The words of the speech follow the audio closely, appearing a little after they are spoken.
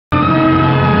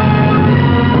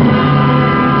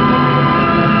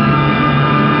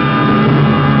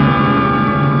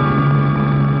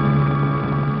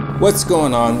What's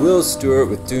going on? Will Stewart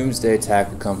with Doomsday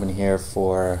Tackle Company here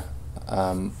for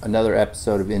another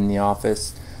episode of In the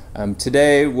Office.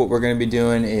 Today what we're going to be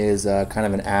doing is kind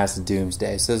of an Ask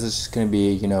Doomsday. So this is just going to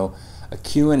be, a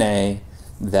Q&A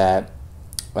that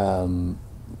from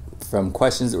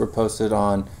questions that were posted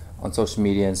on social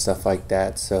media and stuff like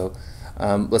that. So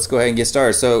let's go ahead and get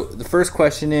started. So the first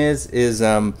question is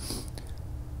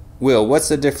Will, what's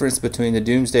the difference between the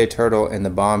Doomsday Turtle and the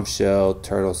Bombshell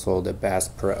Turtle sold at Bass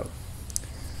Pro?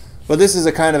 Well, this is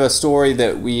a kind of a story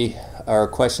or a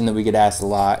question that we get asked a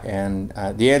lot, and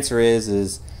the answer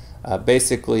is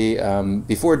basically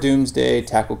before Doomsday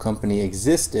Tackle Company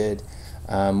existed,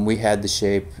 we had the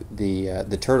shape,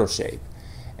 the turtle shape,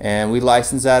 and we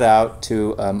licensed that out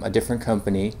to a different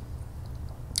company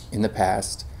in the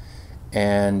past,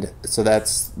 and so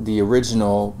that's the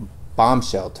original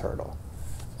Bombshell Turtle.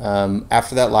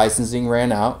 After that licensing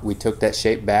ran out, we took that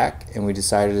shape back and we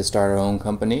decided to start our own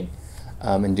company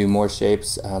and do more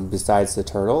shapes besides the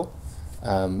turtle.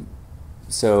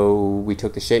 So we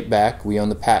took the shape back. We own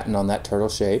the patent on that turtle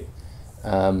shape.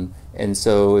 And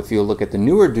so if you look at the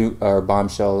newer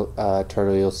Bombshell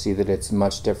turtle, you'll see that it's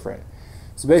much different.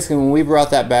 So basically when we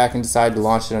brought that back and decided to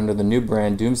launch it under the new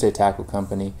brand, Doomsday Tackle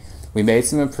Company, we made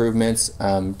some improvements,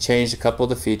 changed a couple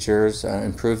of the features,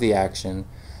 improved the action.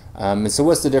 And so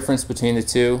what's the difference between the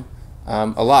two?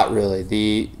 A lot, really.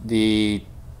 The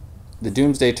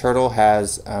Doomsday Turtle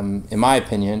has, in my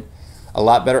opinion, a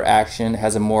lot better action,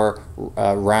 has a more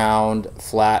round,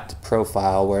 flat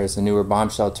profile, whereas the newer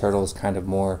Bombshell Turtle is kind of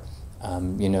more,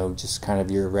 just kind of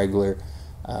your regular,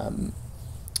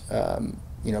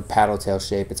 paddle tail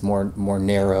shape. It's more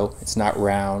narrow. It's not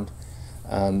round.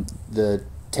 The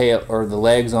tail or the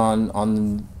legs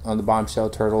on the Bombshell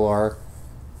Turtle are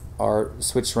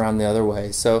switched around the other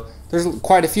way. So there's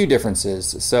quite a few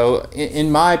differences. So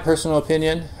in my personal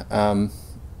opinion,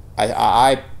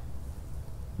 I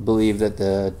believe that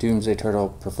the Doomsday Turtle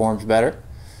performs better,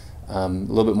 a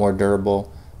little bit more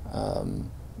durable,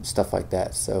 stuff like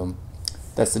that. So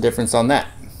that's the difference on that.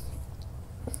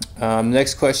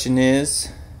 Next question is,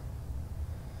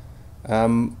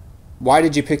 why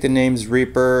did you pick the names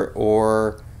Reaper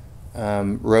or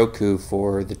Roku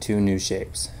for the two new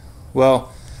shapes?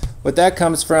 Well, what that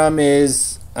comes from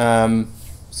is,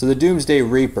 so the Doomsday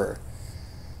Reaper,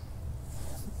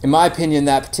 in my opinion,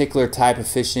 that particular type of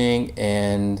fishing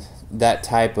and that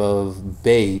type of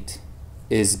bait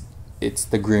it's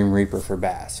the Grim Reaper for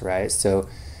bass, right? So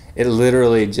it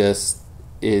literally just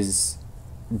is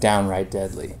downright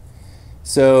deadly.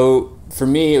 So for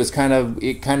me, it kind of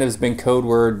has been code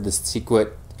word, the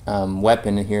secret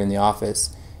weapon here in the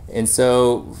office. And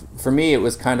so for me, it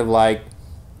was kind of like,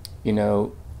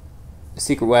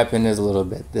 secret weapon is a little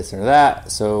bit this or that,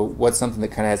 so what's something that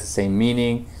kind of has the same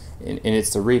meaning, and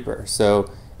it's the Reaper. So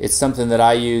it's something that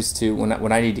I use to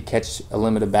when I need to catch a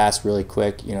limit of bass really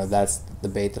quick. That's the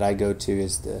bait that I go to,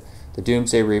 is the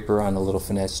Doomsday Reaper on a little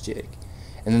finesse jig.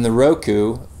 And then the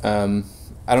Roku, I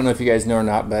don't know if you guys know or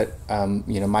not, but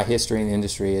my history in the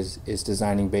industry is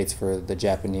designing baits for the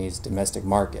Japanese domestic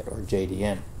market, or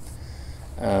JDM.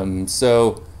 I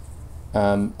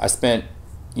spent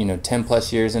 10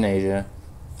 plus years in Asia,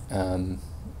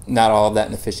 not all of that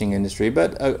in the fishing industry,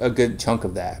 but a good chunk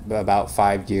of that, about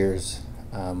 5 years,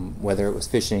 whether it was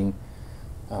fishing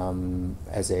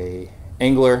as a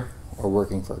angler or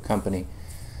working for a company.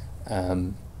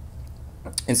 And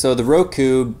so the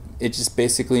Roku, it just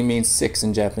basically means six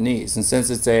in Japanese, and since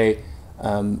it's a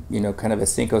kind of a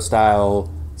Senko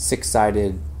style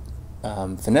six-sided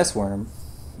finesse worm,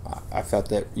 I felt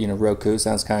that Roku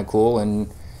sounds kind of cool,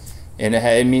 and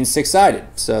it means six-sided,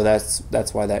 so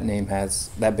that's why that bait has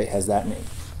that name.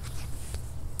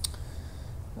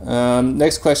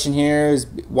 Next question here is,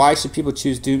 why should people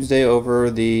choose Doomsday over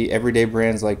the everyday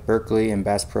brands like Berkley and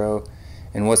Bass Pro,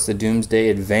 and what's the Doomsday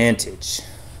advantage?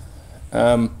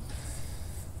 Berkley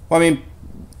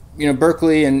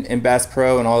and Bass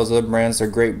Pro and all those other brands are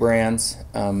great brands.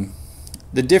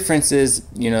 The difference is,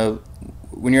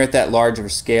 when you're at that large of a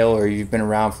scale, or you've been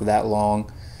around for that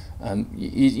long,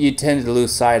 you tend to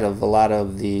lose sight of a lot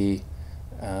of the,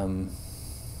 I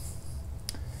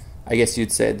guess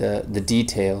you'd say, the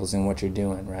details in what you're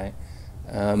doing, right?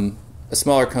 A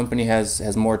smaller company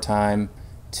has more time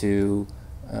to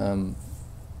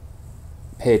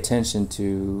pay attention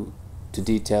to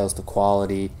details, to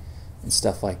quality, and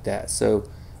stuff like that. So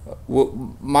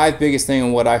my biggest thing,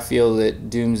 and what I feel that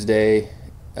Doomsday,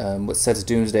 what sets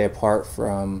Doomsday apart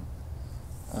from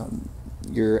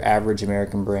your average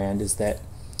American brand, is that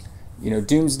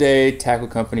Doomsday Tackle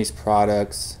Company's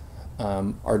products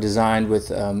are designed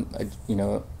with a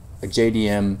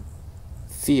JDM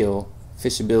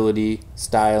fishability,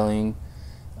 styling,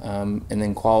 and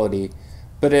then quality,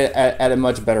 but at a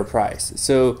much better price.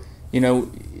 So, you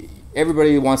know,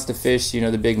 everybody wants to fish, you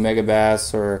know, the big mega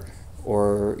bass or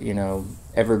you know,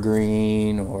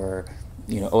 evergreen or,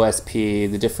 you know, OSP,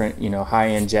 the different, you know,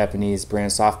 high-end Japanese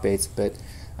brand soft baits, but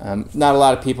not a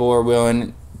lot of people are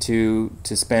willing to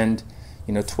spend,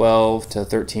 you know, $12 to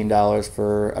 $13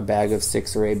 for a bag of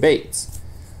 6 or 8 baits.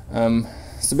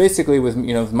 So basically, with,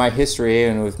 you know, with my history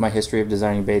and with my history of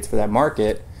designing baits for that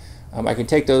market, I can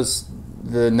take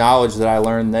the knowledge that I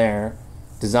learned there,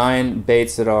 design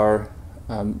baits that are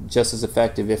just as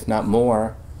effective, if not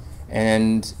more,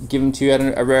 and give them to you at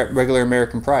a regular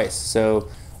American price. So,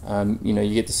 you know,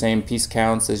 you get the same piece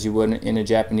counts as you would in a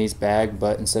Japanese bag,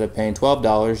 but instead of paying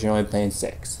 $12, you're only paying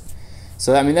 $6.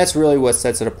 So, I mean, that's really what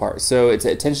sets it apart. So it's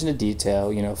attention to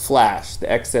detail, you know, flash,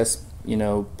 the excess, you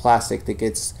know, plastic that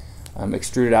gets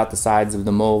extruded out the sides of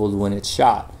the mold when it's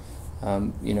shot.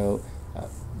 You know,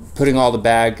 putting all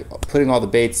the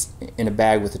baits in a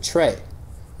bag with a tray.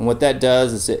 And what that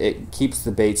does is it keeps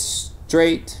the baits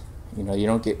straight. You know, you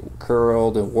don't get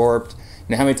curled and warped. You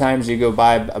know, how many times you go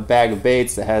buy a bag of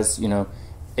baits that has, you know,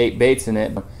 8 baits in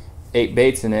it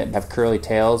have curly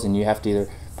tails, and you have to either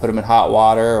put them in hot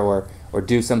water or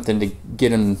do something to get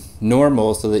them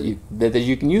normal so that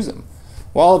you can use them.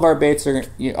 Well, all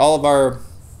of our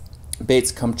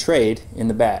baits come trayed in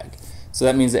the bag. So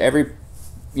that means that every,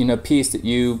 you know, piece that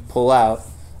you pull out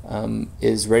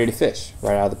is ready to fish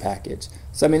right out of the package.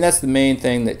 So I mean, that's the main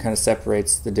thing that kind of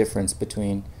separates the difference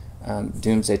between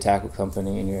Doomsday Tackle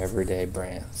Company and your everyday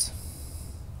brands.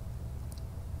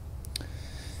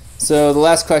 So the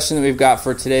last question that we've got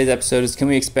for today's episode is, can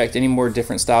we expect any more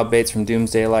different style baits from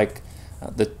Doomsday, like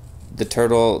the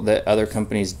turtle that other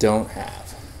companies don't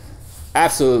have?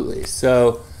 Absolutely.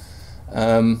 So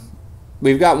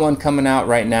we've got one coming out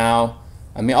right now.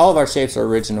 I mean, all of our shapes are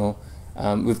original.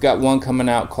 We've got one coming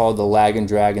out called the Lagging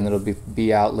Dragon that'll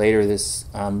be out later this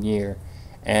year.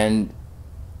 And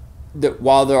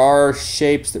while there are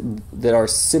shapes that are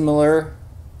similar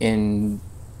in,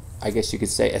 I guess you could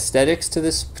say, aesthetics to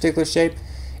this particular shape,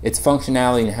 its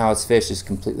functionality and how it's fished is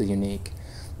completely unique.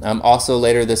 Also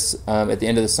later this, at the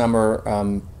end of the summer,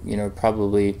 you know,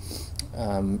 probably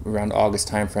around August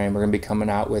timeframe, we're going to be coming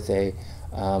out with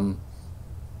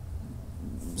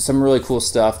some really cool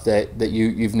stuff that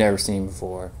you've never seen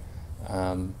before.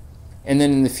 And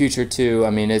then in the future too, I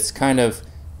mean, it's kind of,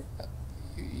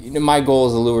 you know, my goal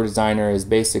as a lure designer is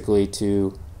basically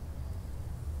to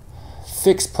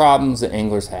fix problems that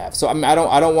anglers have. So I mean, I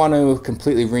don't want to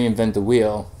completely reinvent the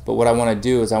wheel, but what I want to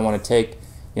do is I want to take,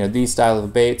 you know, these style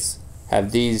of baits,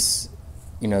 have these,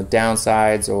 you know,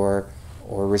 downsides or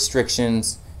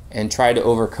restrictions, and try to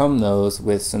overcome those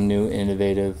with some new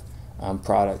innovative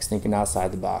products, thinking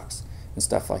outside the box and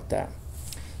stuff like that.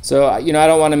 So, you know, I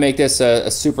don't want to make this a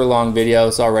super long video.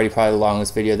 It's already probably the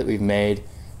longest video that we've made,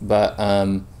 but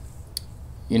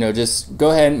you know, just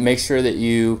go ahead and make sure that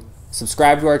you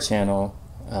subscribe to our channel,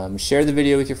 share the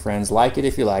video with your friends, like it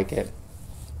if you like it.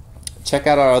 Check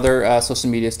out our other social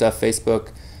media stuff,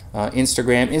 Facebook,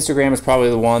 Instagram. Instagram is probably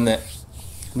the one that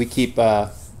we keep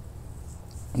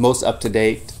most up to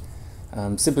date,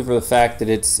 simply for the fact that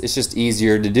it's just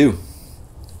easier to do.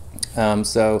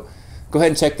 So go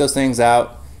ahead and check those things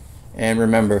out, and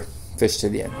remember, fish to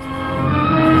the end.